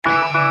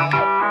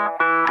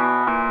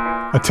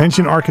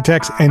Attention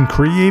architects and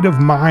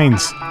creative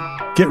minds,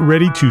 get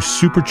ready to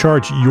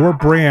supercharge your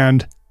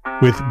brand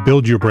with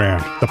Build Your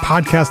Brand, the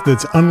podcast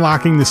that's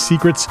unlocking the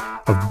secrets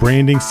of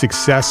branding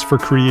success for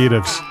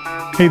creatives.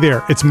 Hey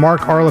there, it's Mark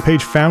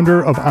Arlepage,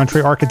 founder of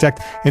Entre Architect,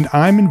 and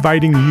I'm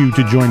inviting you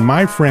to join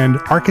my friend,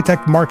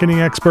 architect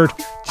marketing expert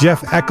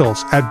Jeff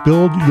Eccles at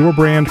Build Your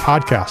Brand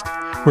podcast,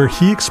 where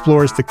he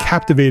explores the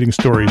captivating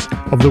stories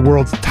of the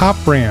world's top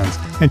brands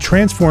and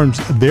transforms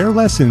their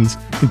lessons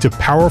into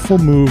powerful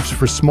moves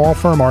for small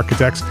firm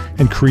architects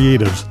and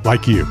creatives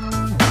like you.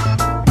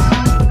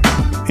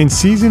 In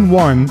Season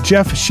 1,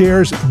 Jeff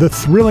shares the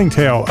thrilling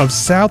tale of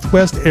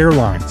Southwest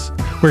Airlines,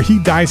 where he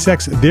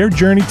dissects their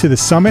journey to the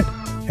summit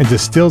and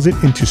distills it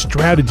into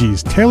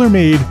strategies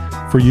tailor-made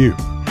for you.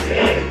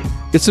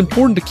 It's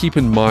important to keep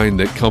in mind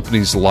that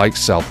companies like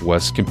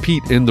Southwest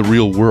compete in the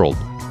real world,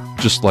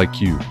 just like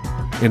you,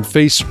 and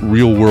face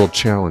real-world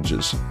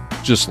challenges,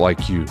 just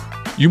like you.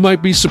 You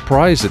might be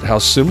surprised at how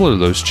similar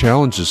those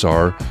challenges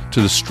are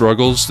to the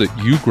struggles that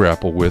you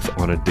grapple with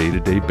on a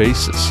day-to-day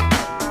basis.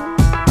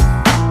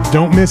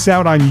 Don't miss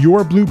out on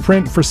your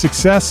blueprint for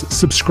success.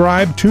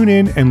 Subscribe, tune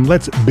in, and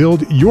let's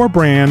build your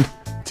brand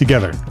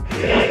together.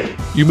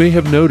 You may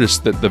have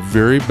noticed that the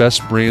very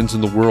best brands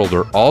in the world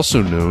are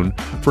also known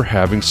for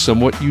having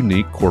somewhat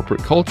unique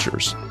corporate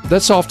cultures.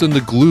 That's often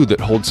the glue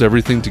that holds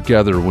everything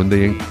together when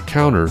they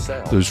encounter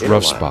those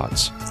rough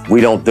spots.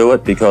 We don't do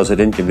it because it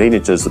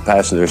inconveniences the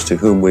passengers to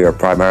whom we are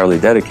primarily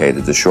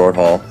dedicated, the short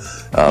haul,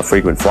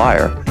 frequent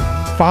flyer.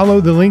 Follow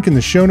the link in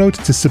the show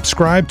notes to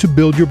subscribe to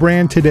Build Your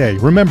Brand today.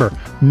 Remember,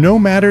 no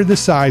matter the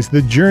size,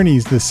 the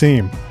journey's the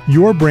same.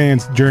 Your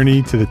brand's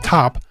journey to the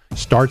top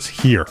starts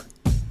here.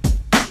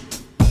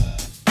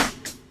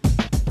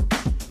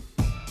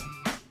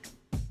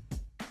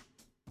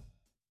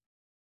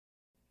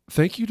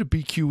 Thank you to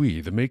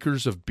BQE, the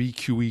makers of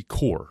BQE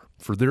Core,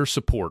 for their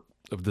support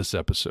of this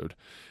episode.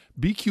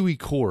 BQE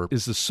Core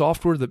is the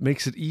software that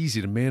makes it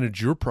easy to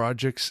manage your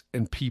projects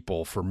and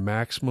people for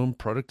maximum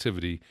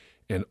productivity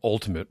and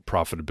ultimate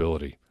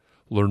profitability.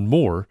 Learn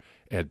more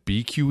at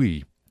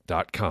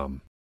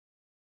bqe.com.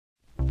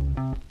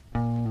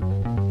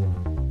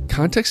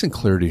 Context and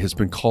Clarity has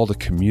been called a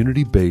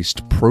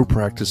community-based pro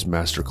practice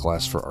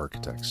masterclass for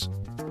architects.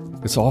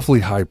 It's awfully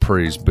high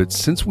praise, but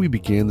since we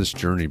began this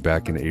journey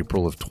back in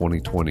April of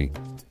 2020,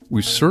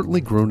 we've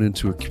certainly grown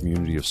into a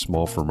community of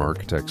small firm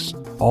architects,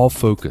 all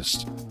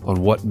focused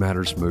on what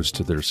matters most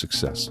to their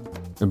success.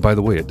 And by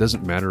the way, it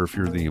doesn't matter if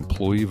you're the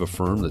employee of a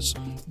firm that's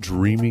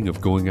dreaming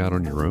of going out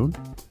on your own,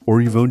 or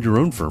you've owned your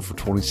own firm for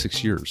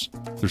 26 years.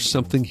 There's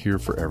something here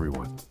for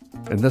everyone.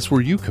 And that's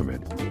where you come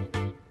in.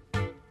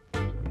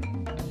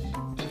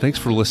 Thanks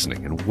for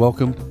listening, and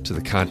welcome to the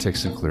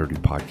Context and Clarity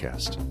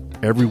podcast.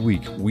 Every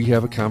week, we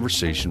have a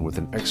conversation with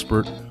an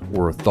expert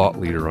or a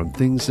thought leader on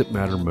things that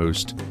matter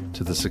most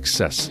to the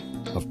success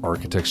of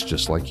architects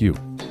just like you.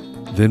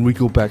 Then we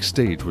go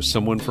backstage with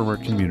someone from our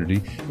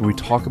community and we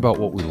talk about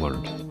what we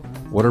learned,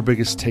 what our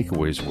biggest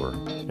takeaways were,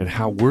 and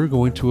how we're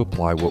going to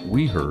apply what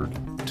we heard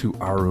to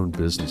our own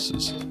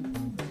businesses.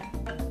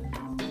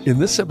 In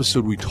this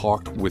episode, we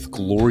talked with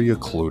Gloria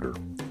Cloder.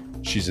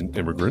 She's an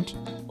immigrant,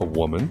 a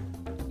woman,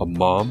 a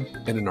mom,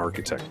 and an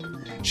architect.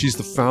 She's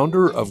the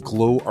founder of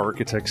Glow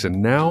Architects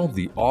and now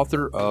the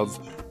author of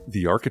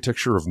The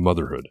Architecture of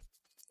Motherhood.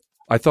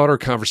 I thought our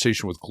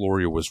conversation with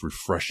Gloria was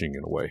refreshing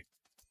in a way.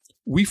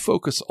 We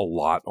focus a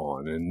lot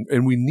on,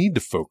 and we need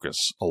to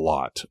focus a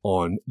lot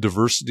on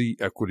diversity,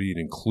 equity, and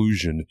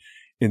inclusion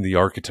in the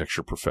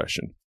architecture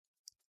profession.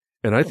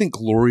 And I think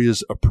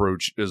Gloria's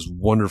approach is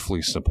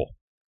wonderfully simple.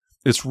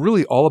 It's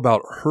really all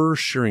about her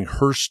sharing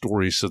her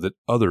story so that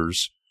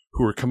others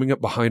who are coming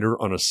up behind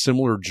her on a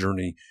similar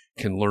journey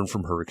can learn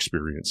from her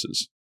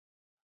experiences.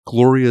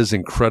 Gloria is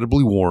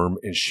incredibly warm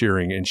and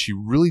sharing, and she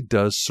really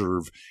does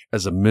serve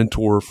as a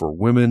mentor for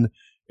women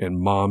and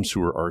moms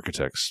who are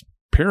architects,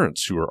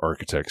 parents who are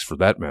architects for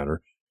that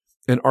matter,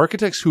 and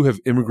architects who have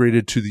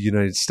immigrated to the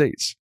United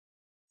States.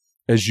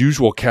 As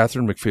usual,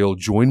 Catherine McPhail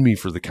joined me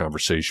for the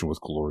conversation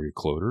with Gloria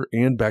Cloder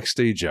and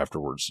backstage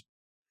afterwards.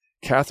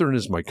 Catherine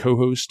is my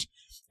co-host,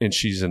 and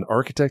she's an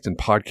architect and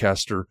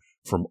podcaster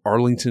from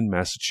Arlington,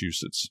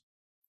 Massachusetts.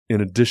 In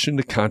addition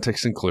to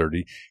Context and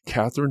Clarity,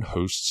 Catherine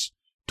hosts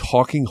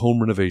Talking Home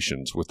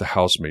Renovations with the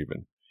House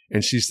Maven,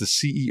 and she's the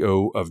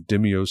CEO of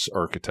Demios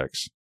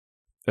Architects.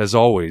 As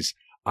always,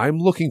 I'm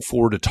looking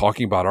forward to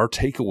talking about our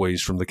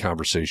takeaways from the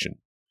conversation.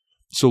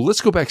 So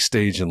let's go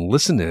backstage and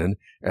listen in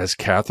as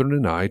Catherine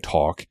and I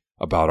talk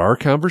about our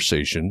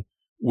conversation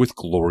with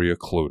Gloria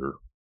Cloder.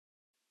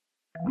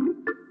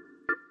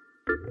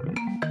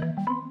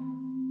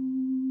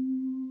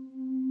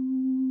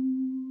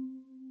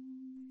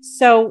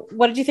 So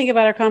what did you think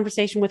about our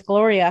conversation with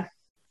Gloria?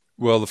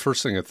 Well, the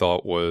first thing I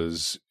thought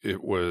was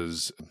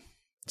it's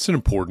an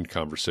important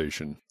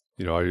conversation.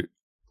 You know,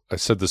 I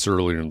said this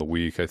earlier in the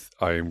week.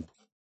 I'm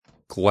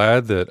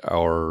glad that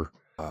our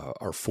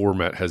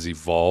format has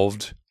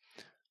evolved,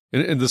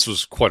 and this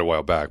was quite a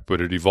while back,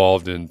 but it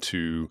evolved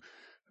into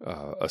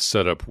a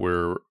setup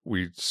where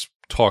we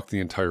talk the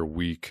entire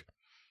week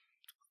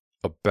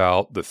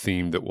about the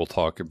theme that we'll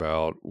talk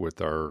about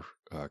with our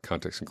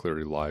Context and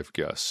Clarity Live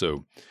guests.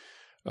 So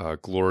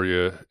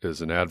Gloria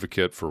is an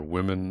advocate for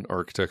women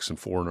architects and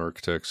foreign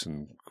architects,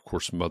 and of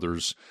course,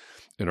 mothers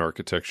in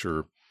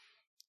architecture.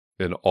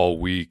 And all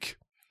week,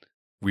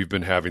 we've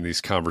been having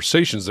these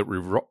conversations that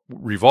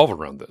revolve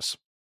around this,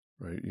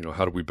 right? You know,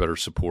 how do we better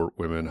support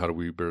women? How do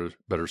we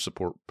better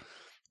support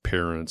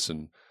parents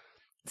and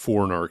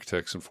foreign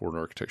architects and foreign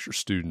architecture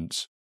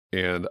students?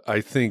 And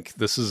I think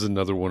this is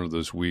another one of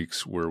those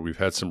weeks where we've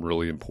had some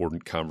really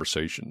important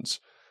conversations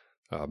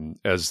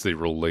as they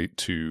relate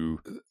to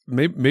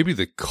maybe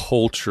the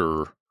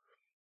culture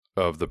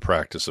of the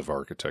practice of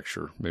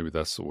architecture. Maybe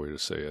that's the way to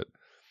say it.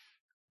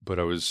 But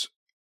I was,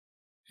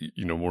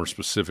 you know, more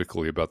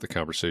specifically about the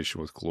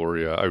conversation with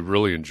Gloria, I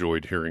really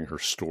enjoyed hearing her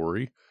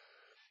story,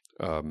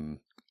 and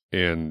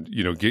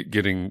you know,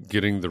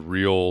 getting the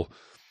real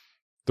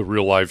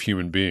live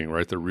human being,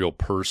 right, the real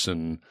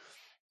person,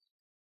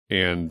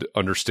 and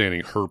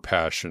understanding her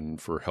passion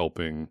for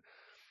helping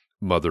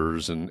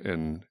mothers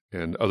and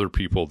other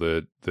people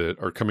that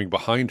are coming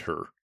behind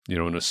her, you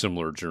know, in a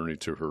similar journey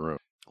to her own.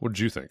 What did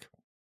you think?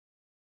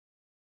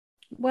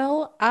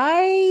 Well,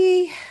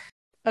 I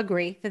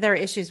agree that there are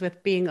issues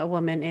with being a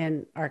woman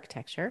in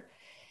architecture.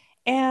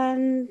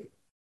 And,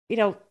 you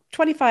know,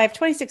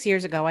 26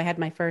 years ago, I had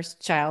my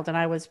first child, and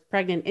I was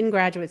pregnant in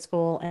graduate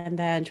school and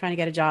then trying to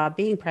get a job,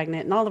 being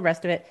pregnant and all the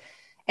rest of it.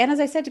 And as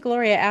I said to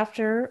Gloria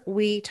after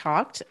we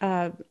talked,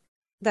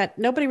 that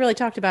nobody really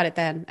talked about it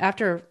then.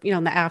 After, you know,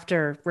 in the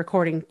after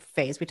recording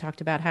phase, we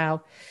talked about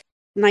how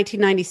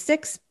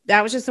 1996,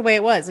 that was just the way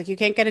it was. Like, you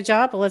can't get a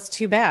job, well, it's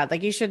too bad.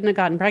 Like, you shouldn't have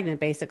gotten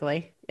pregnant,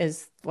 basically,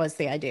 was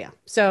the idea.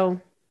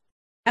 So,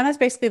 and that's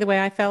basically the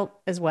way I felt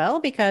as well,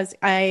 because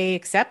I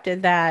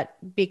accepted that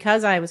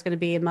because I was going to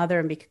be a mother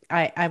and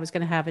I was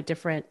going to have a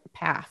different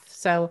path.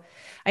 So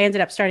I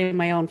ended up starting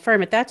my own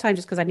firm at that time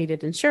just because I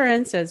needed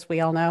insurance, as we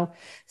all know.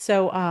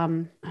 So,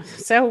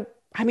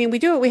 I mean, we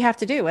do what we have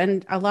to do.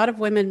 And a lot of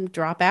women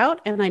drop out,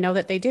 and I know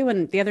that they do.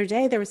 And the other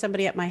day there was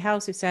somebody at my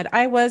house who said,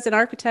 I was an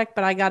architect,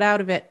 but I got out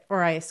of it,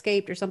 or I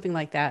escaped or something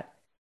like that,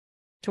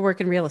 to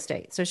work in real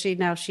estate. So she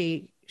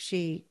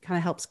kind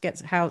of helps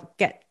get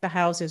the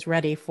houses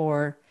ready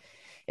for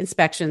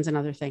inspections and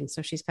other things.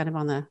 So she's kind of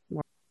on the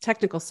more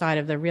technical side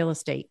of the real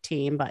estate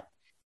team. But,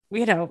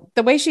 you know,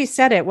 the way she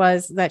said it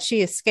was that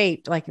she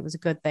escaped, like it was a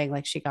good thing,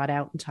 like she got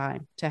out in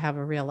time to have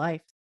a real life.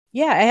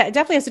 Yeah, it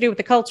definitely has to do with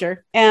the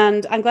culture.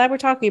 And I'm glad we're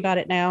talking about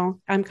it now.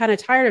 I'm kind of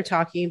tired of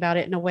talking about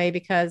it in a way,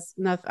 because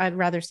I'd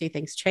rather see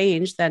things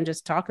change than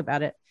just talk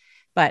about it.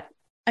 But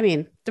I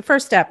mean, the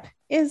first step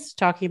is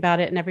talking about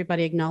it and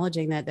everybody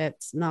acknowledging that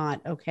that's not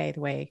okay the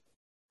way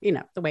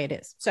it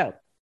is. So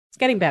it's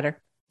getting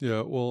better.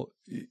 Yeah, well,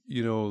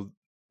 you know,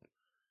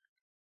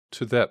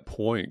 to that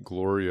point,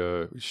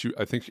 Gloria,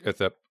 I think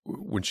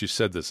when she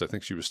said this, I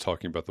think she was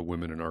talking about the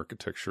Women in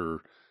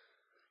Architecture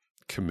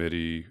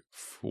Committee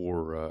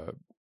for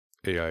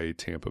AIA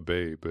Tampa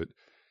Bay, but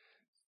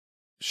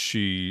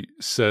she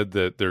said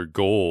that their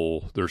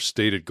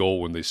stated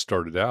goal when they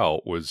started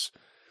out was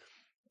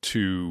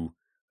to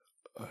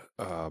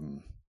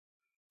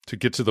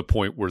get to the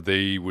point where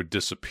they would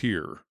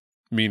disappear,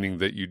 meaning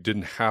that you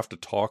didn't have to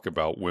talk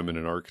about women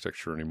in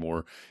architecture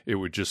anymore. It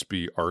would just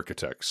be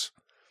architects,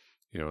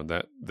 you know, and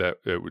that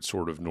it would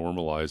sort of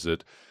normalize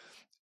it.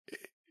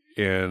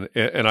 And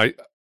I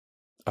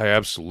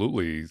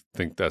absolutely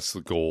think that's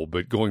the goal.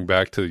 But going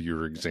back to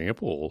your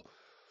example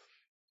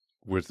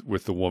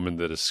with the woman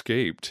that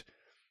escaped,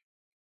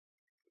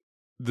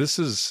 this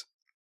is,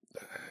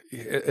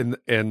 and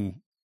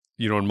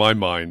you know, in my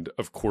mind,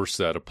 of course,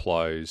 that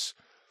applies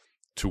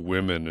to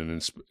women,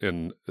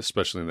 and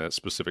especially in that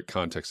specific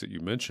context that you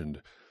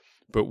mentioned.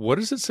 But what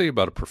does it say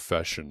about a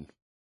profession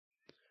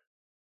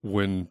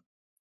when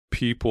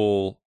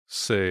people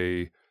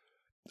say,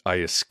 I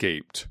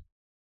escaped,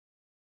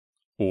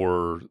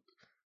 or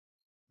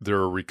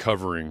they're a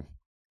recovering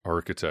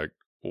architect,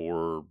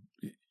 or,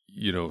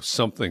 you know,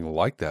 something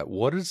like that?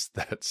 What does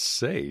that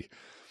say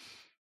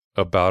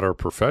about our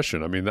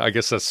profession? I mean, I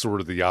guess that's sort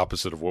of the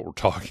opposite of what we're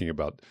talking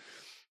about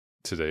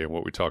today and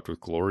what we talked with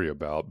Gloria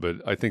about.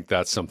 But I think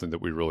that's something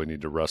that we really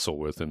need to wrestle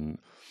with and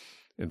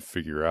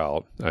figure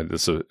out.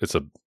 It's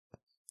a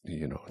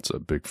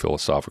big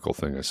philosophical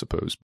thing, I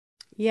suppose.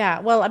 Yeah.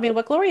 Well, I mean,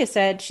 what Gloria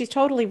said, she's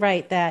totally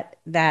right that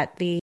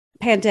the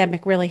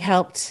pandemic really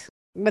helped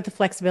with the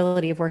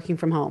flexibility of working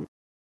from home.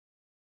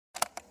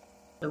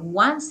 The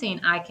one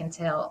thing I can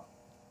tell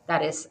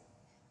that is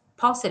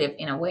positive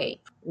in a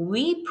way,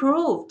 we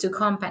prove to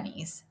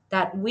companies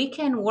that we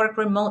can work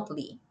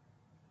remotely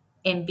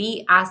and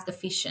be as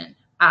efficient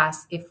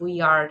as if we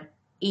are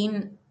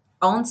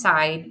on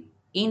site,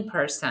 in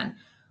person.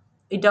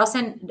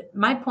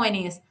 My point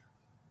is,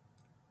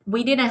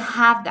 we didn't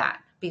have that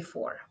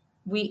before.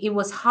 It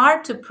was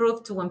hard to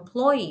prove to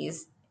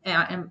employers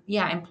that,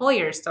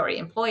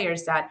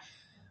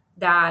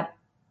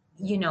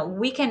 you know,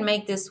 we can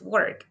make this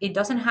work. It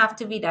doesn't have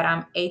to be that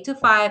I'm 8 to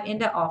 5 in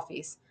the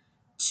office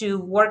to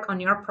work on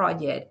your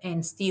project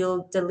and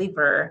still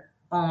deliver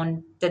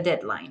on the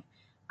deadline.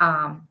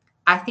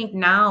 I think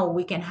now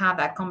we can have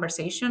that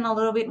conversation a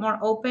little bit more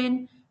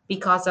open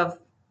because of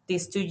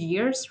these 2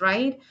 years,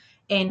 right?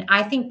 And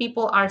I think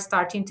people are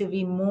starting to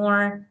be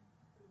more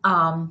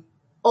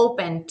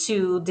open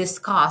to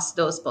discuss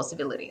those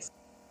possibilities.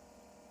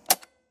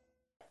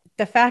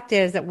 The fact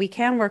is that we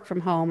can work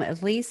from home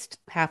at least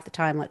half the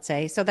time, let's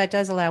say. So that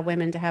does allow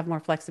women to have more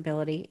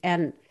flexibility.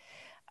 And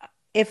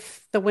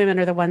if the women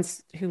are the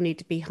ones who need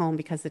to be home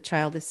because the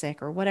child is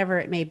sick or whatever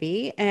it may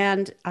be.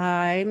 And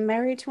I'm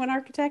married to an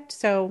architect.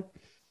 So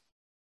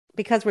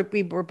because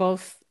we were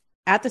both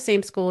at the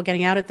same school,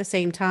 getting out at the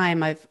same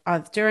time,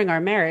 I've during our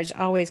marriage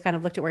always kind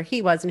of looked at where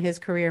he was in his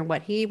career and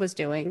what he was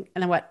doing,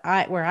 and then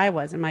where I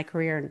was in my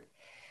career and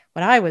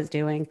what I was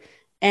doing.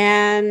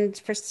 And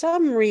for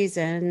some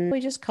reason, we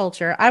just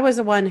culture, I was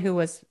the one who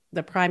was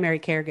the primary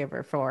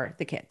caregiver for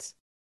the kids.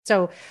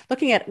 So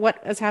looking at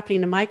what is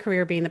happening in my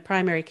career, being the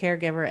primary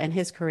caregiver, and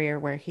his career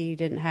where he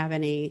didn't have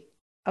any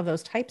of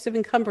those types of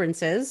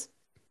encumbrances,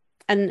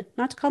 and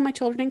not to call my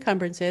children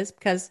encumbrances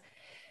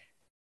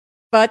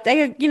but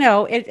they,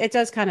 it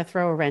does kind of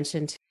throw a wrench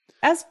into,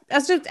 as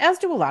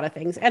do a lot of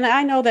things. And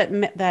I know that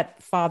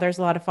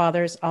a lot of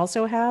fathers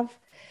also have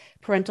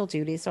parental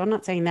duties. So I'm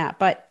not saying that,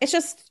 but it's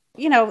just,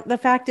 the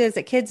fact is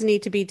that kids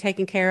need to be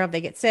taken care of.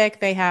 They get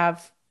sick. They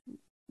have,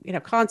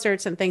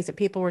 concerts and things that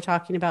people were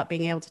talking about,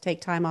 being able to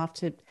take time off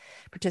to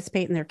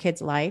participate in their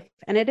kids' life.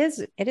 And it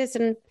is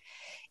an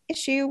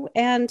issue.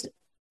 And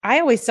I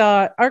always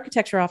saw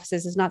architecture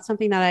offices as not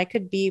something that I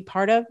could be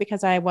part of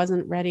because I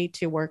wasn't ready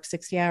to work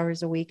 60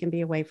 hours a week and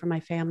be away from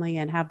my family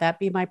and have that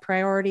be my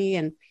priority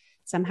and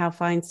somehow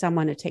find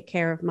someone to take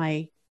care of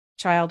my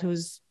child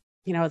who's,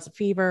 it's a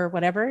fever or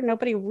whatever.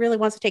 Nobody really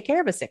wants to take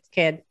care of a sick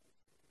kid.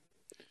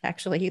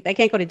 Actually, they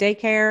can't go to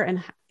daycare.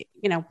 And,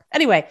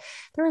 anyway,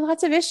 there are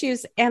lots of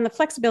issues. And the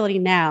flexibility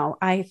now,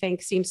 I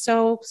think, seems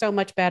so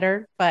much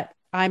better, but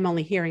I'm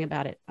only hearing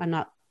about it. I'm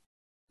not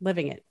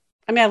living it.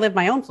 I mean, I live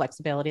my own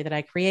flexibility that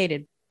I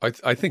created.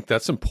 I think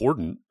that's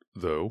important,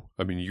 though.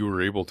 I mean, you were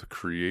able to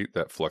create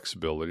that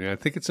flexibility. And I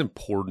think it's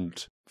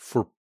important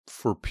for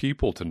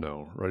people to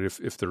know, right?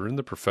 If they're in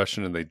the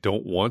profession and they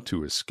don't want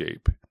to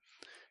escape,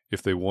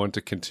 if they want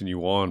to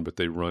continue on, but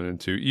they run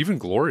into, even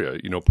Gloria,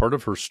 part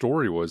of her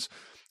story was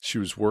she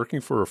was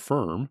working for a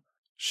firm.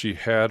 She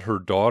had her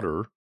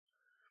daughter,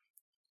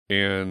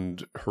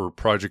 and her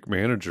project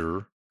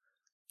manager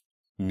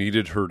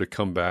needed her to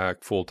come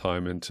back full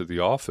time into the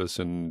office,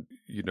 and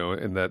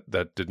and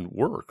that didn't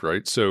work,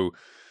 right? So,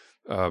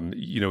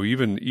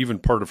 even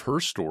part of her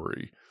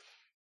story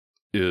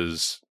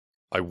is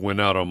I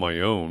went out on my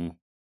own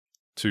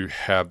to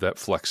have that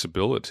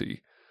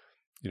flexibility,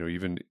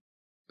 even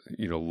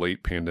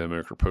late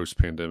pandemic or post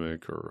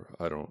pandemic, or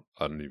I don't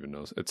even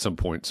know. At some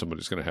point,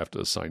 somebody's going to have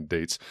to assign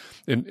dates.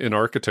 In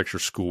architecture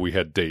school, we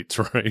had dates,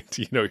 right?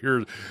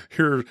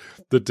 Here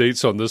the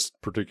dates on this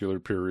particular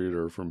period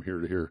are from here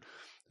to here.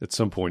 At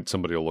some point,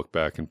 somebody will look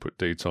back and put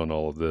dates on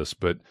all of this.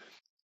 But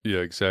yeah,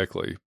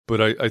 exactly.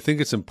 But I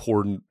think it's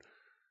important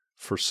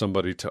for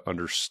somebody to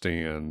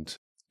understand,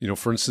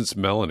 for instance,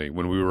 Melanie,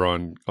 when we were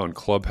on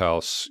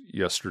Clubhouse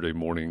yesterday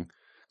morning,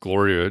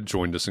 Gloria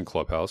joined us in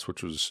Clubhouse,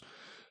 which was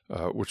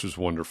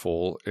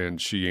wonderful. And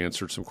she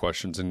answered some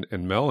questions.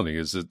 And Melanie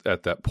is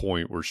at that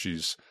point where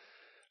she's,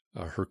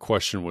 her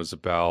question was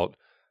about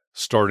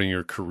starting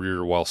your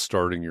career while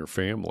starting your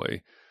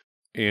family.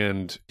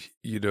 And,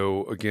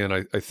 again,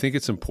 I think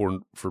it's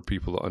important for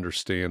people to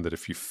understand that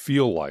if you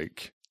feel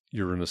like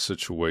you're in a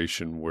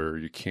situation where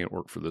you can't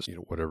work for this,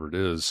 whatever it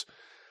is,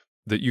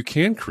 that you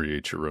can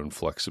create your own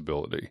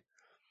flexibility.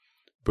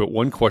 But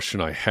one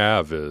question I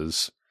have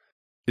is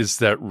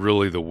that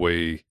really the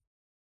way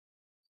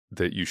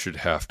that you should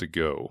have to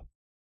go?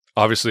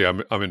 Obviously,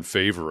 I'm in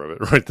favor of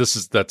it, right?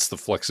 That's the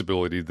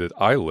flexibility that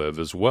I live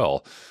as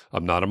well.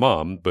 I'm not a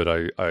mom, but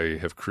I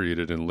have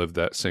created and lived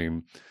that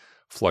same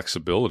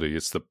flexibility.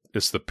 It's the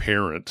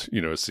parent,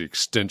 it's the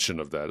extension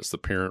of that. It's the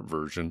parent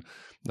version,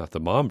 not the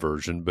mom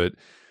version. But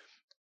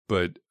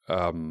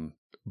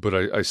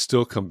I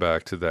still come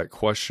back to that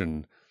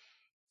question: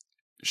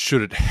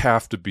 should it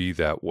have to be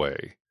that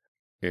way?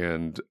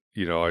 And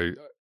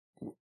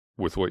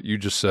with what you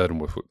just said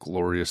and with what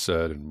Gloria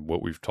said and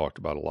what we've talked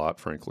about a lot,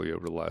 frankly,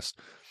 over the last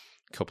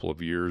couple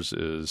of years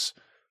is,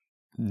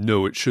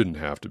 no, it shouldn't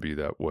have to be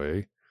that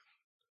way.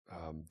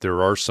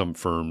 There are some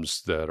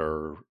firms that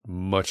are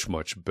much,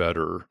 much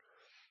better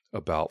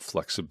about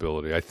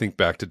flexibility. I think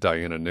back to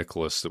Diana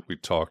Nicholas that we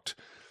talked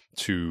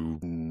to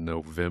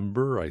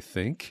November, I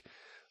think,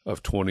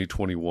 of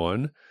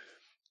 2021,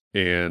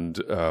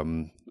 and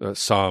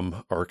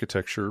SOM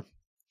Architecture,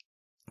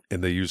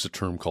 and they use a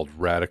term called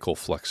radical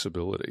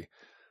flexibility.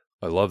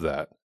 I love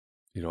that.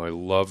 I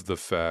love the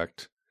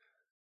fact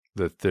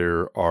that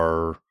there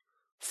are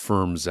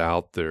firms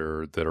out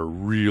there that are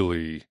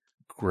really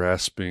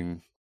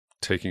grasping,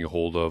 taking a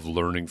hold of,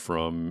 learning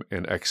from,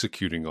 and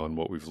executing on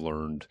what we've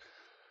learned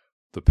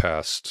the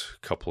past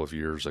couple of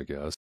years, I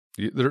guess.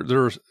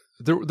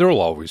 There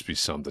will always be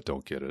some that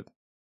don't get it.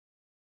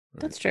 Right?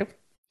 That's true.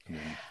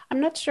 I'm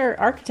not sure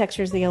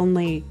architecture is the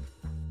only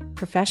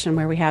profession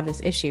where we have this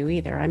issue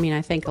either. I mean,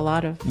 I think a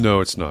lot of...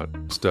 No, it's not.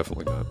 It's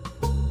definitely not.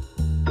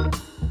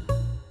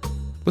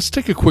 Let's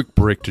take a quick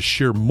break to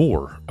share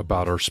more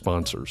about our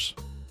sponsors.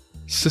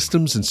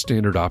 Systems and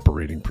Standard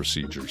Operating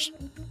Procedures.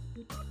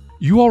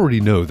 You already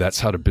know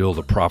that's how to build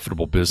a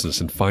profitable business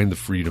and find the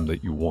freedom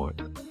that you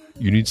want.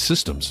 You need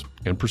systems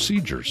and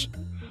procedures,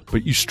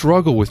 but you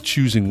struggle with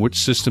choosing which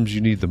systems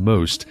you need the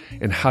most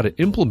and how to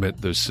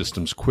implement those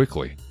systems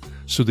quickly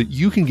so that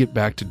you can get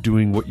back to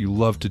doing what you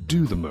love to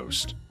do the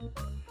most.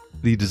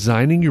 The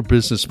Designing Your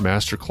Business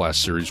Masterclass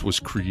series was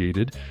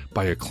created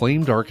by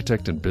acclaimed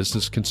architect and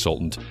business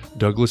consultant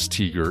Douglas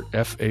Teager,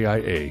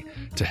 FAIA,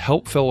 to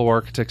help fellow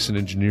architects and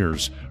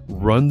engineers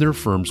run their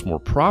firms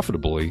more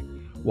profitably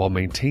while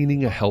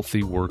maintaining a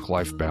healthy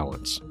work-life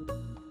balance.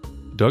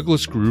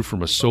 Douglas grew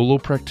from a solo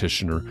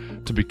practitioner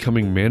to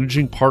becoming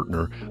managing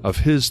partner of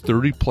his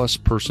 30-plus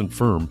person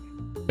firm,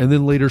 and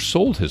then later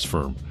sold his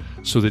firm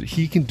so that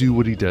he can do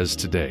what he does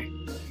today,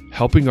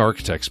 helping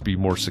architects be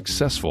more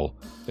successful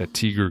at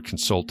Teager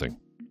Consulting.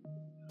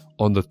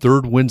 On the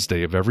third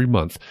Wednesday of every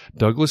month,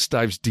 Douglas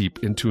dives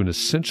deep into an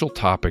essential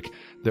topic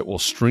that will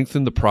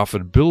strengthen the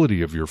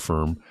profitability of your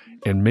firm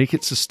and make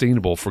it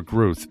sustainable for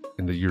growth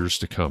in the years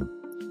to come.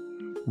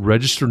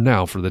 Register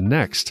now for the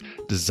next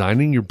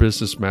Designing Your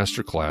Business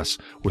Masterclass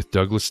with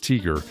Douglas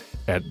Teager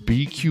at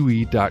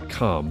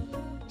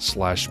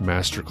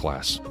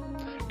bqe.com/masterclass,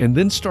 and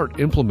then start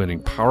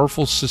implementing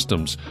powerful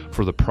systems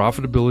for the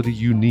profitability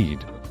you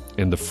need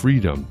and the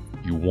freedom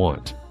you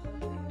want.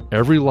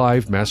 Every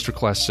live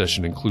masterclass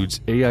session includes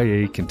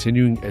AIA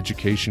continuing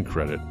education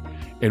credit,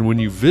 and when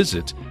you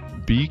visit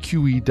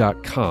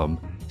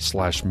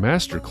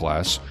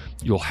bqe.com/masterclass,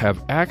 you'll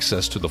have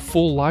access to the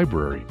full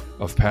library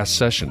of past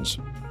sessions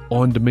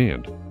on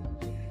demand.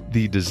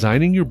 The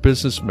Designing Your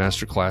Business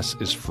Masterclass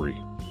is free.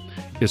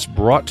 It's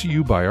brought to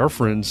you by our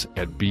friends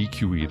at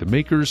BQE, the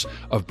makers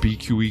of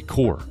BQE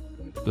Core,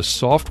 the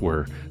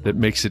software that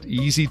makes it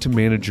easy to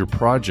manage your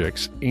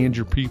projects and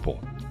your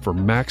people for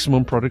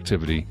maximum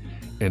productivity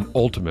and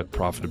ultimate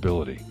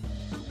profitability.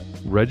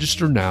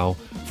 Register now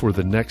for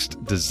the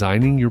next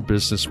Designing Your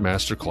Business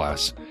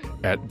Masterclass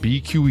at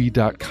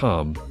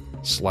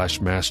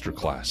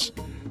bqe.com/masterclass.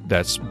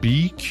 That's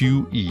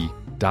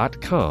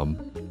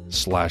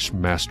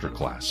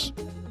bqe.com/masterclass.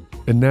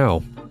 And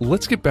now,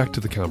 let's get back to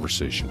the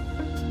conversation.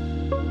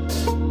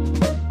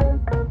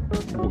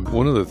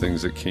 One of the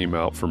things that came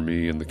out for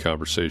me in the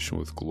conversation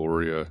with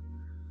Gloria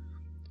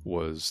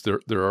was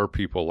there are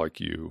people like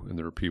you, and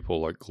there are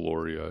people like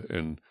Gloria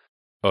and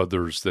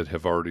others that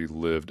have already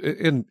lived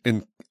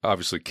and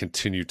obviously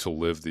continue to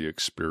live the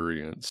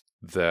experience,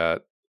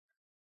 that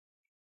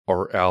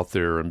are out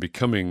there and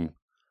becoming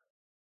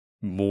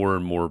more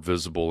and more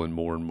visible and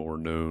more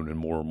known and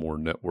more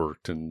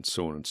networked and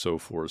so on and so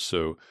forth.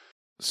 So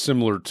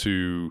similar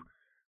to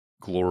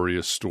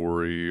Gloria's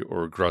story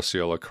or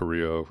Graciela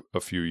Carrillo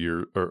a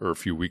few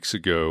weeks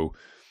ago,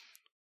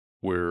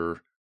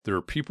 where there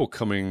are people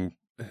coming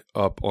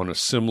up on a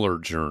similar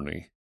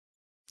journey.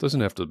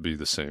 Doesn't have to be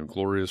the same.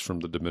 Gloria's from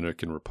the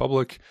Dominican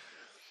Republic.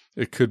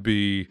 It could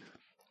be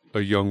a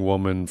young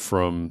woman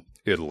from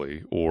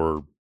Italy,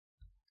 or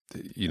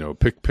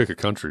pick a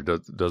country.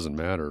 Doesn't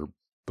matter,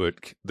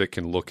 but they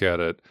can look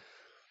at it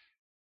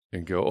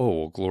and go, "Oh,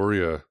 well,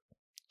 Gloria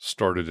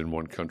started in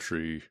one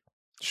country.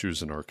 She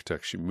was an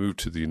architect. She moved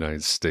to the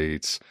United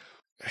States,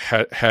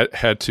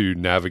 had to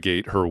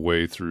navigate her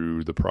way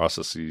through the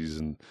processes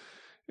in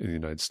the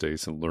United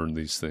States and learn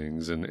these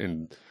things,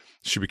 and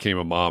she became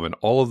a mom and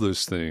all of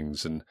those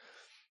things." And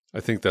I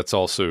think that's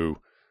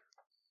also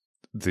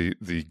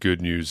the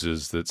good news,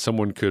 is that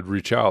someone could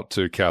reach out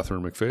to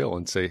Catherine McPhail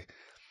and say,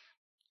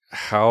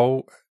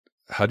 how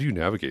do you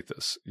navigate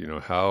this?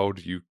 How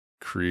do you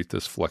create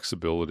this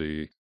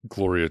flexibility?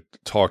 Gloria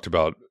talked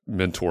about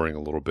mentoring a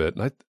little bit,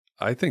 and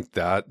I think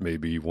that may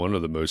be one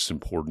of the most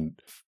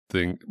important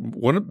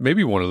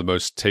maybe one of the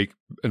most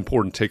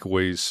important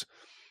takeaways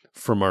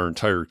from our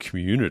entire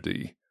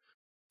community.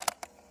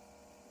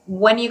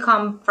 When you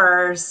come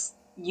first,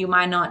 you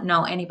might not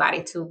know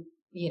anybody to,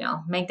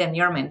 make them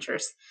your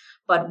mentors.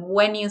 But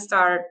when you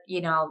start,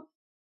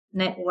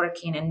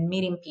 networking and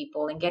meeting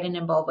people and getting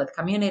involved with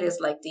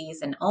communities like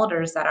these and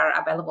others that are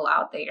available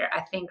out there,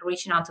 I think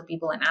reaching out to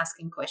people and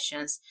asking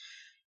questions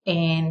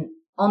and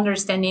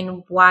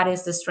understanding what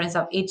is the strengths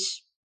of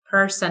each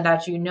person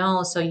that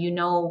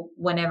so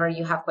whenever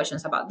you have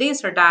questions about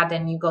this or that,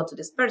 then you go to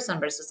this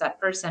person versus that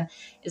person,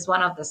 is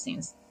one of the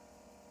things.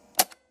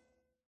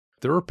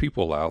 There are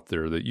people out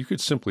there that you could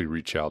simply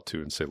reach out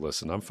to and say,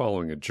 "Listen, I'm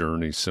following a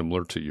journey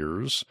similar to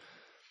yours.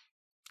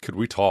 Could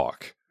we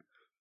talk?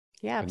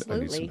 Yeah,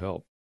 absolutely. I need some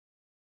help."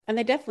 And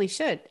they definitely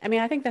should. I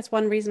mean, I think that's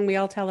one reason we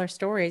all tell our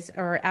stories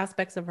or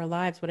aspects of our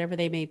lives, whatever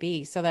they may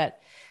be, so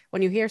that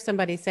when you hear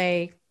somebody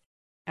say,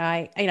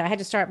 I had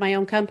to start my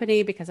own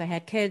company because I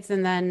had kids,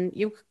 and then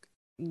you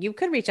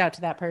could reach out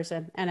to that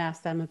person and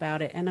ask them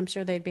about it. And I'm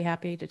sure they'd be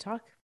happy to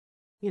talk,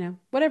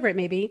 whatever it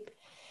may be.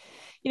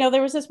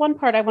 There was this one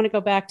part I want to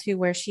go back to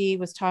where she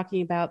was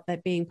talking about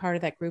that being part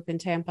of that group in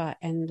Tampa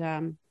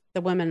and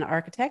the women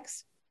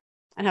architects.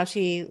 and how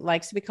she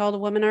likes to be called a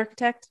woman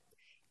architect.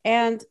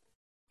 And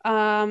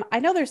I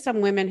know there's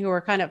some women who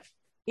are kind of,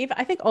 even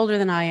I think older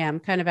than I am,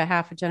 kind of a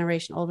half a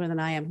generation older than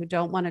I am, who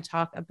don't want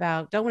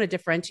to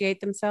differentiate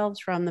themselves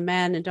from the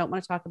men and don't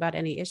want to talk about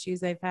any issues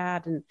they've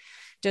had and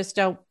just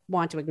don't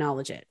want to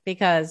acknowledge it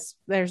because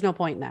there's no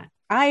point in that.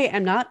 I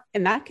am not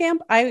in that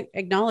camp. I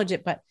acknowledge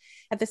it, but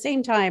at the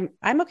same time,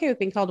 I'm okay with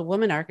being called a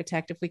woman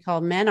architect if we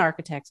call men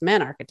architects.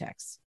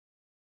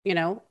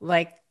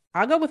 Like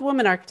I'll go with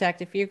woman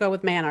architect if you go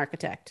with man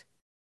architect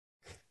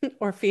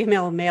or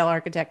female and male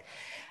architect.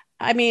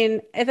 I mean,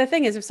 the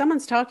thing is, if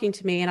someone's talking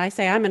to me and I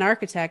say I'm an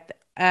architect,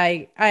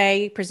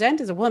 I present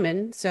as a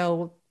woman,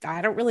 so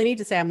I don't really need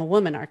to say I'm a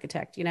woman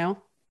architect.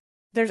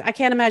 I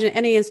can't imagine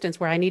any instance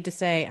where I need to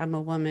say I'm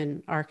a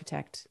woman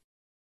architect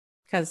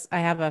because I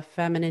have a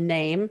feminine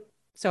name.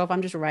 So if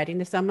I'm just writing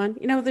to someone,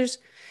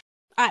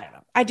 I don't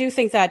know. I do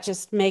think that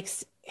just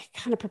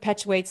kind of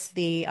perpetuates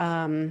the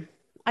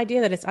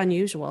idea that it's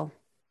unusual.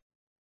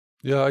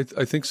 Yeah,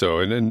 I think so.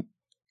 And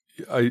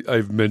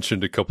I've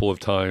mentioned a couple of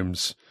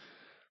times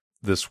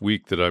this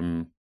week that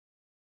I'm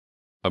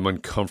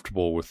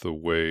uncomfortable with the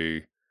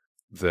way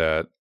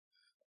that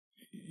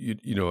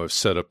I've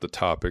set up the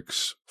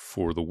topics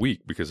for the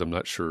week because I'm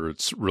not sure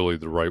it's really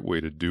the right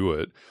way to do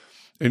it.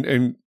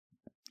 And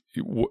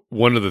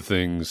one of the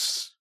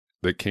things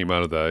that came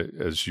out of that,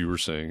 as you were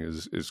saying,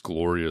 is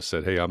Gloria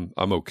said, "Hey, I'm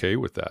okay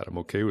with that. I'm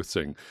okay with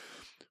saying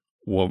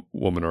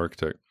woman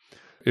architect.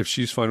 If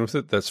she's fine with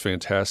it, that's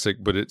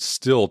fantastic. But it's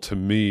still, to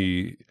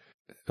me,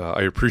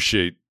 I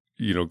appreciate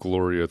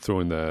Gloria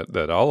throwing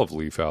that olive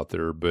leaf out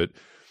there, but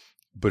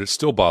it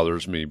still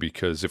bothers me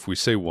because if we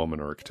say woman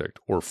architect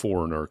or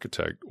foreign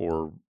architect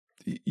or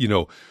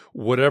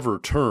whatever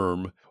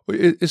term,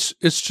 it's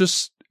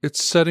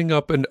setting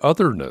up an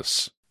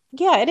otherness.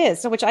 Yeah, it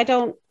is. So which I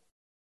don't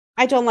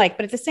like,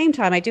 but at the same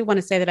time, I do want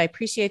to say that I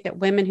appreciate that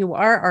women who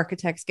are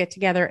architects get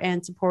together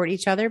and support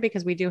each other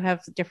because we do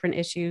have different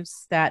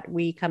issues that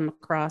we come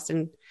across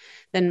and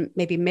than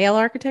maybe male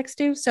architects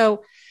do.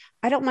 So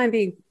I don't mind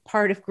being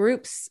part of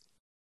groups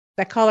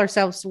that call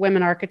ourselves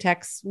women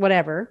architects,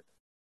 whatever.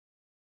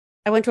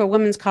 I went to a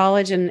women's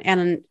college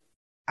and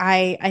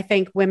I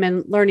think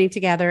women learning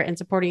together and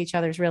supporting each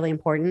other is really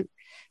important.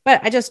 But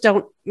I just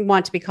don't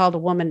want to be called a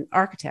woman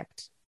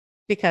architect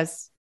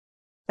because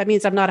that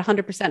means I'm not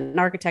 100% an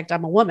architect.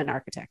 I'm a woman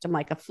architect. I'm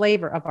like a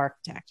flavor of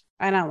architect.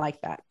 I don't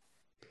like that.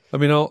 I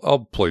mean,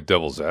 I'll play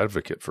devil's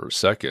advocate for a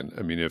second.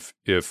 I mean,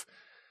 if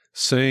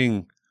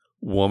saying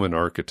woman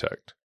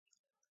architect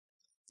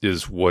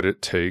is what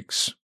it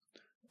takes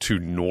to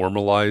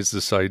normalize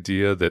this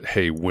idea that,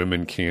 hey,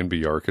 women can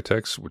be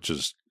architects, which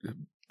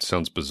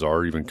sounds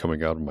bizarre even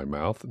coming out of my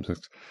mouth.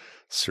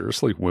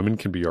 Seriously, women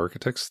can be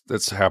architects?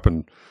 That's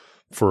happened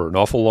for an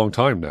awful long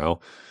time now.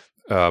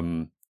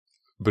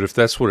 But if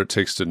that's what it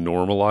takes to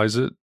normalize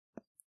it,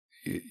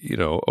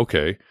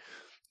 okay.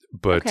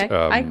 But okay,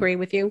 I agree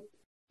with you,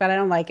 but I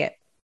don't like it.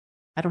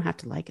 I don't have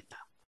to like it though.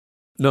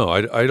 No,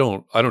 I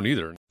don't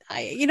either.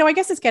 I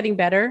guess it's getting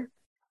better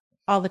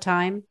all the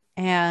time.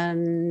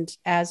 And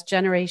as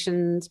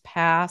generations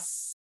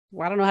pass,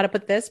 I don't know how to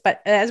put this,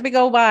 but as we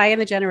go by in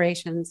the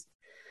generations,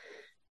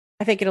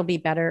 I think it'll be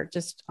better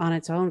just on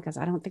its own because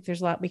I don't think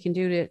there's a lot we can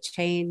do to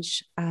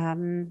change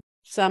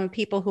some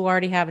people who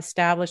already have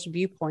established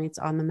viewpoints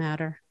on the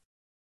matter.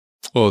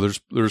 Oh,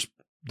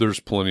 there's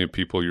plenty of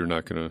people you're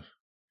not gonna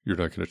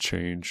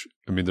change.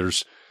 I mean,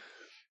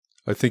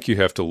 I think you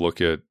have to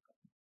look at.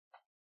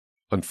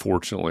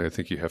 Unfortunately, I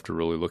think you have to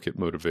really look at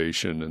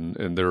motivation,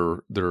 and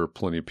there are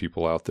plenty of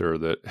people out there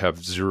that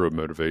have zero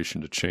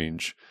motivation to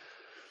change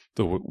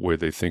the way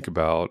they think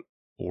about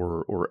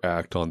or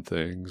act on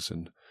things.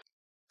 And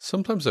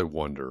sometimes I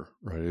wonder,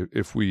 right,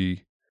 if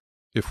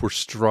we're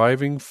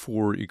striving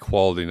for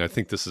equality, and I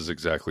think this is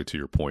exactly to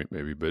your point,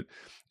 maybe, but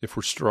if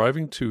we're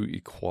striving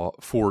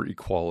for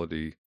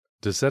equality,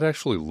 does that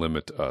actually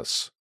limit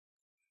us?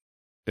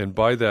 And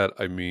by that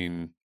I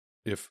mean,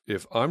 if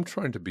I'm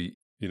trying to be,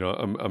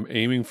 I'm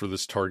aiming for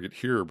this target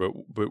here, but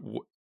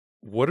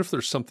what if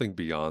there's something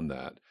beyond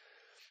that?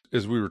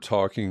 As we were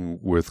talking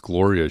with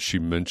Gloria, she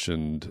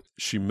mentioned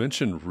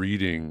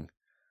reading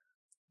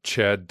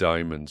Chad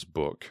Diamond's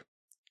book.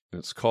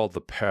 It's called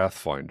The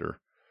Pathfinder,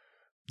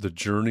 The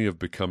Journey of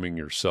Becoming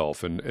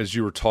Yourself. And as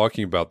you were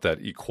talking about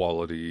that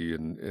equality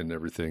and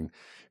everything,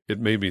 it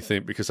made me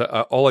think, because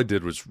all I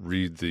did was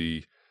read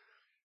the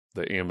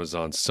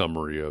Amazon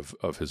summary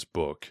of his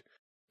book,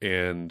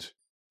 and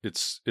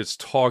it's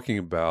talking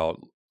about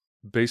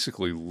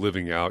basically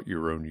living out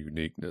your own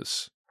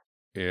uniqueness.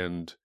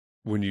 And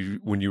when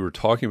you were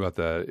talking about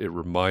that, it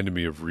reminded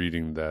me of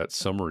reading that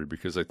summary,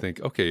 because I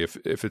think, okay,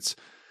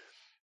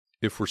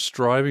 if we're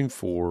striving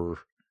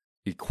for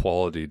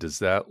equality, does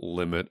that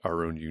limit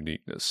our own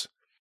uniqueness?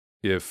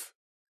 If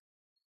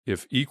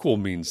equal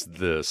means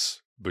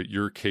this, but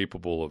you're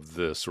capable of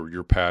this, or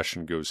your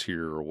passion goes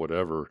here or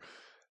whatever,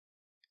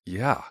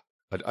 yeah,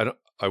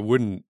 I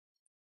wouldn't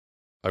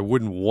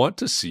want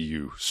to see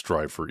you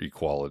strive for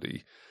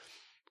equality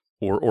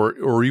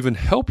or even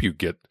help you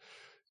get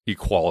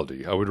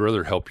equality. I would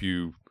rather help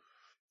you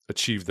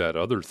achieve that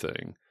other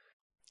thing.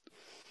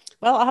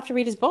 Well, I'll have to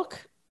read his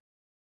book,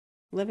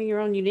 Living Your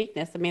Own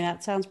Uniqueness. I mean,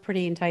 that sounds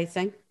pretty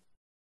enticing.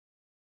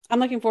 I'm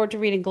looking forward to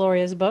reading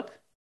Gloria's book.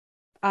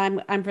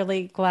 I'm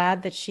really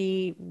glad that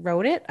she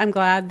wrote it. I'm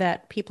glad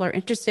that people are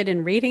interested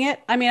in reading it.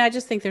 I mean, I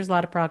just think there's a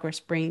lot of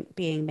progress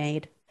being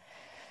made,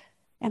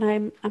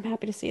 and I'm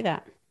happy to see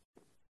that.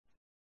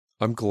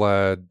 I'm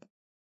glad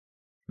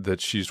that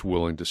she's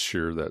willing to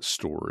share that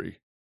story,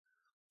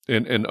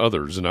 and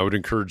others. And I would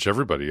encourage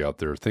everybody out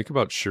there, think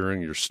about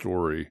sharing your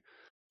story,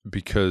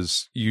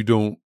 because you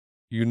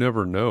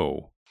never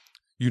know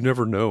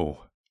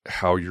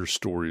how your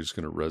story is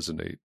going to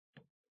resonate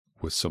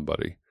with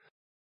somebody.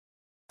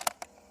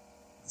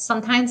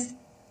 Sometimes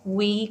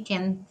we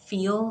can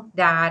feel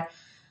that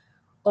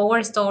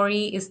our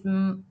story is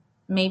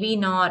maybe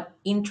not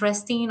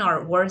interesting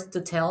or worth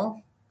to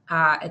tell.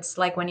 It's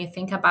like when you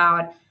think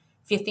about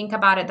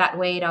it that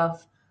way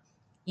of,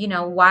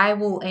 why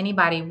will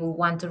anybody will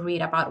want to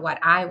read about what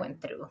I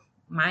went through,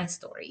 my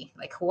story,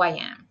 like who I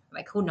am,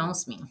 like who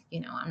knows me?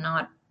 I'm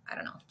not, I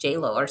don't know,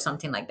 J-Lo or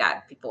something like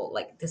that. People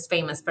like this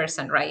famous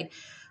person, right?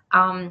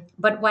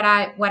 But what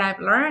I've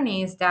learned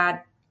is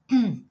that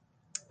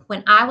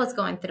when I was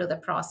going through the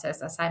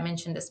process, as I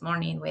mentioned this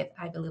morning with,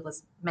 I believe it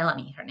was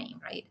Melanie, her name,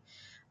 right?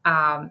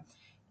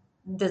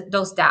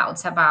 Those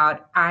doubts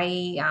about,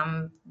 I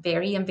am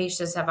very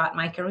ambitious about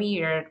my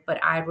career,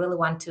 but I really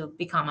want to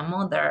become a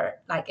mother.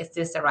 Like, is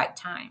this the right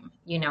time?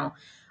 And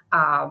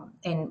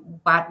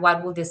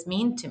what will this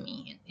mean to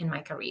me in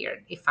my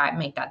career if I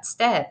make that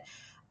step?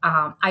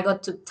 I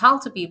got to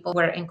talk to people who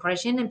were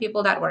encouraging and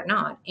people that were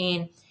not.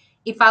 And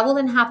if I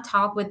wouldn't have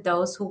talked with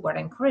those who were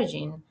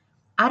encouraging,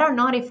 I don't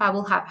know if I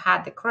will have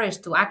had the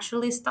courage to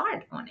actually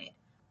start on it.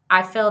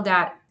 I felt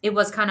that it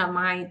was kind of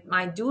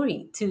my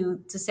duty to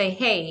say,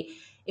 hey,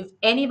 if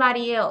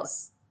anybody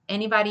else in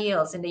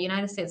the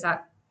United States,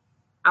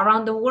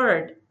 around the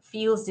world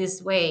feels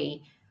this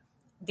way,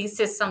 this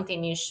is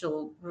something you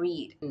should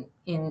read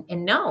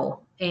and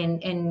know.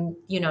 And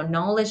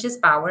knowledge is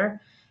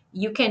power.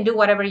 You can do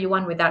whatever you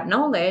want with that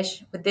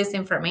knowledge, with this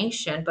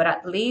information, but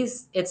at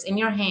least it's in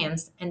your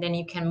hands, and then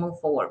you can move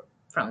forward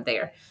from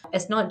there.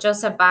 It's not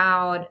just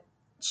about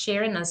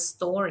sharing a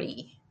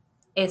story.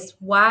 It's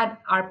what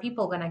are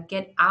people going to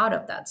get out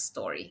of that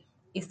story?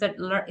 Is there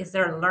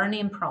a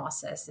learning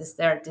process? Is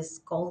there this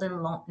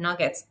golden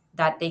nuggets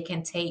that they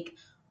can take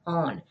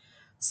on?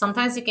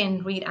 Sometimes you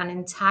can read an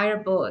entire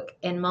book,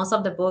 and most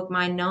of the book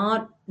might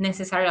not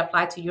necessarily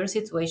apply to your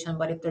situation,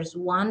 but if there's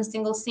one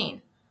single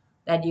scene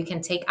that you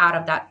can take out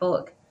of that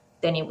book,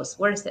 then it was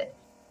worth it.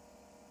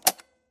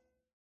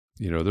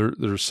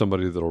 There's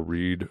somebody that'll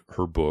read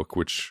her book,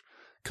 which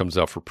comes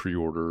out for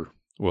pre-order.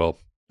 Well,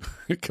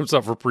 it comes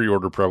out for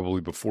pre-order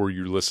probably before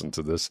you listen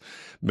to this,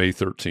 May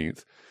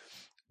 13th.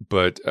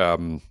 But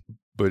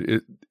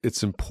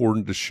it's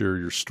important to share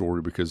your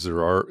story, because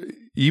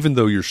even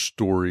though your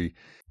story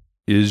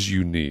is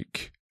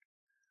unique,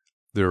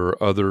 there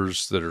are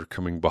others that are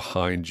coming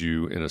behind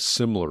you in a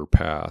similar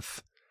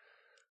path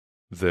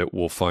that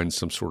will find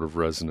some sort of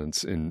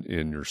resonance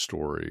in your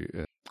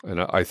story.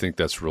 And I think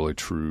that's really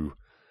true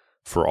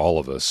for all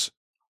of us.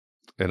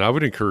 And I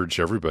would encourage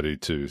everybody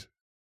to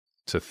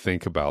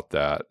think about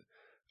that,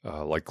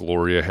 like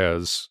Gloria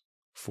has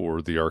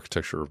for the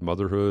architecture of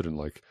motherhood, and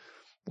like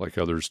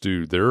others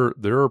do.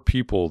 There are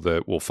people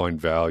that will find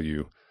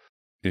value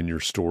in your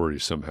story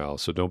somehow.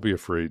 So don't be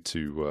afraid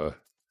to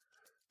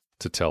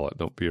tell it.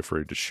 Don't be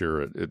afraid to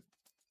share it.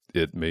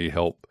 It may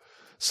help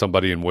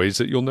somebody in ways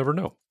that you'll never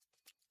know.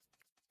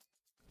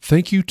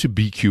 Thank you to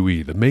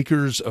BQE, the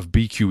makers of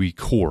BQE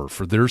Core,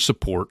 for their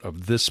support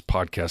of this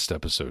podcast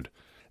episode.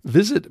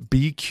 Visit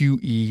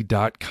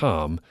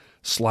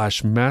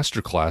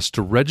bqe.com/masterclass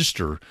to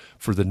register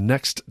for the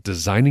next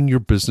Designing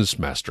Your Business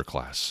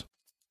Masterclass.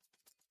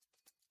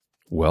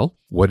 Well,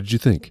 what did you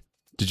think?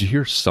 Did you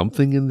hear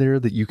something in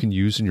there that you can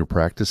use in your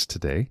practice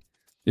today?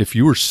 If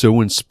you were so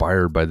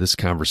inspired by this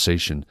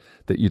conversation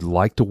that you'd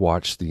like to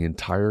watch the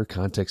entire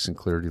Context and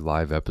Clarity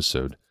Live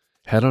episode,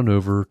 head on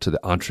over to the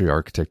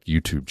EntreArchitect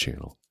YouTube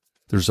channel.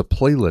 There's a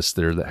playlist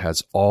there that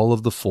has all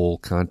of the full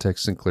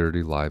Context and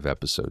Clarity Live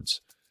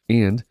episodes.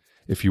 And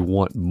if you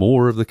want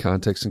more of the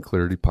Context and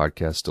Clarity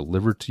podcast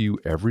delivered to you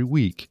every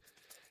week,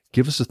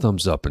 give us a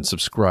thumbs up and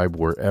subscribe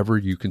wherever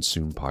you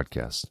consume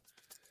podcasts.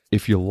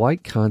 If you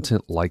like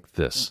content like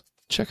this,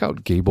 check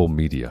out Gable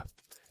Media.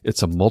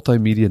 It's a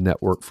multimedia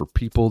network for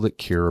people that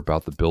care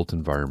about the built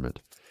environment,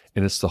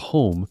 and it's the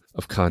home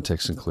of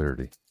Context and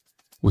Clarity.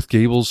 With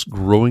Gable's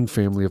growing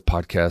family of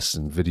podcasts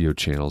and video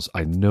channels,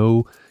 I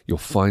know you'll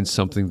find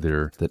something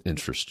there that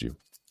interests you.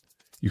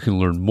 You can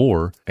learn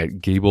more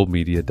at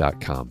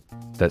gablemedia.com.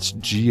 That's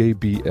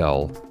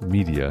GABL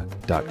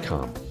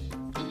media.com.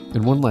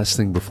 And one last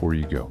thing before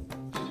you go.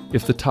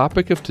 If the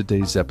topic of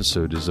today's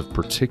episode is of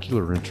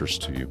particular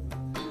interest to you,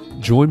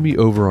 join me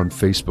over on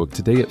Facebook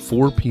today at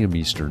 4 p.m.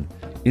 Eastern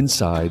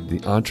inside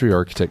the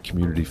EntreArchitect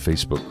Community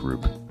Facebook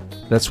group.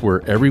 That's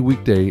where every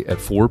weekday at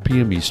 4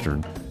 p.m.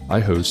 Eastern, I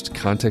host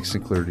Context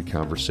and Clarity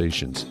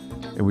conversations,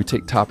 and we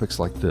take topics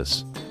like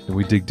this, and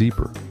we dig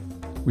deeper.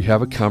 we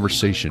have a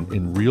conversation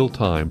in real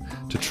time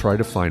to try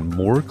to find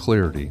more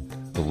clarity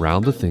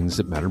around the things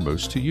that matter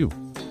most to you.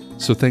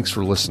 So thanks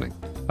for listening.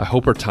 I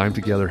hope our time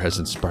together has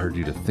inspired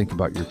you to think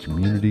about your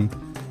community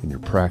and your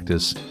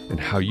practice and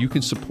how you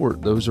can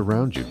support those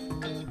around you.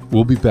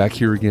 We'll be back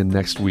here again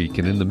next week,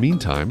 and in the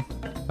meantime,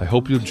 I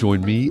hope you'll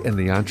join me and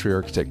the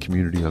EntreArchitect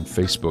community on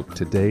Facebook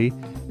today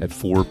at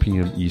 4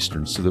 p.m.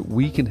 Eastern so that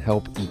we can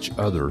help each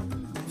other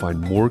find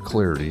more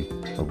clarity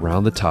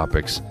around the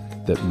topics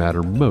that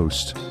matter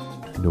most,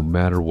 no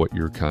matter what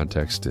your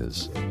context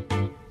is.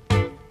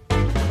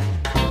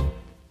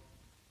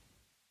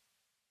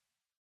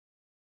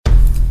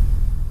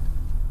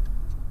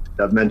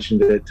 I've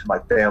mentioned it to my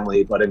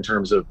family, but in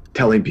terms of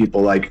telling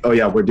people like, oh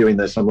yeah, we're doing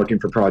this, I'm looking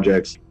for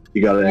projects,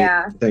 you got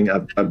anything?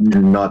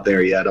 I'm not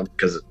there yet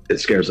because it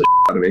scares the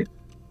out of me.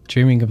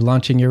 Dreaming of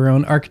launching your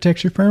own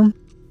architecture firm?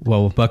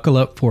 Well, buckle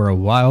up for a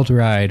wild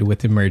ride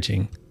with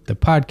Emerging, the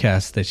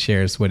podcast that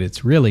shares what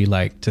it's really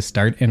like to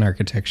start an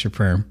architecture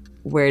firm.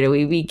 Where do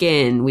we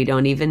begin? We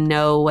don't even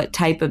know what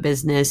type of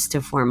business to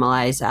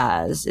formalize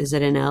as. Is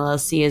it an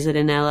LLC? Is it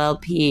an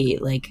LLP?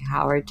 Like,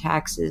 how are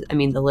taxes? I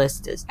mean, the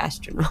list is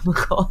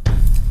astronomical.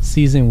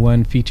 Season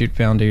 1 featured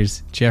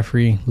founders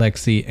Jeffrey,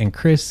 Lexi, and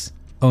Chris,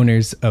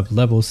 owners of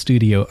Level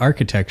Studio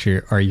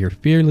Architecture, are your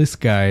fearless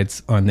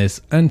guides on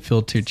this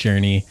unfiltered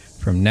journey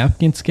from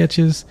napkin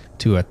sketches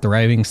to a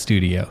thriving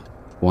studio.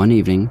 One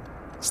evening,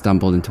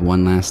 stumbled into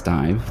one last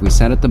dive, we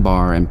sat at the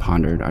bar and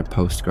pondered our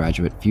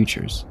postgraduate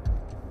futures.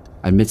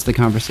 Amidst the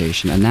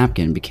conversation, a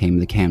napkin became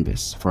the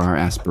canvas for our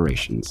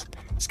aspirations,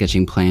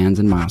 sketching plans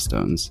and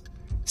milestones,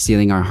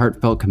 sealing our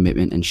heartfelt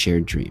commitment and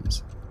shared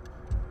dreams.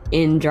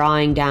 In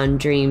drawing down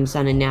dreams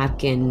on a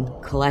napkin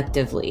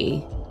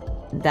collectively,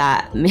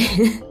 that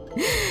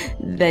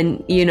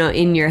then, you know,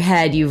 in your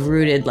head, you've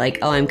rooted like,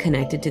 oh, I'm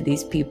connected to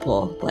these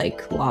people,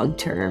 like long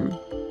term.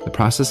 The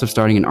process of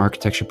starting an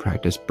architecture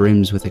practice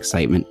brims with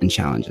excitement and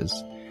challenges,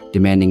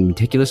 demanding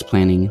meticulous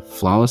planning,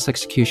 flawless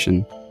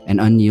execution, and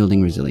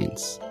unyielding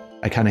resilience.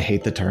 I kind of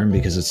hate the term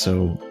because it's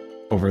so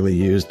overly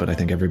used, but I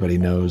think everybody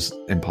knows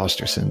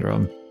imposter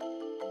syndrome.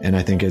 And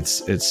I think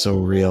it's so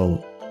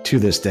real to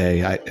this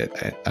day. I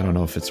don't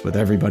know if it's with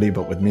everybody,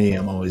 but with me,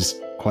 I'm always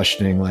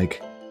questioning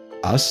like,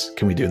 us,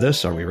 can we do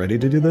this? Are we ready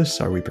to do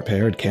this? Are we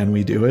prepared? Can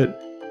we do it?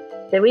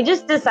 Did we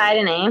just decide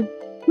a name?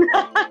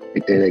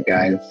 We did it,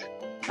 guys.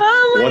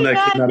 Oh my One that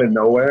God. came out of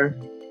nowhere.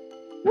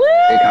 Woo!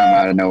 It came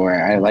out of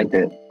nowhere. I liked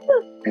it.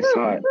 I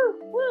saw it.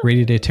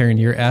 Ready to turn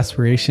your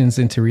aspirations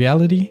into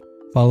reality?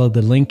 Follow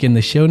the link in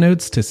the show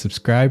notes to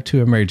subscribe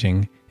to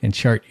Emerging and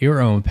chart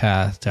your own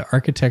path to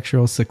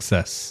architectural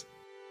success.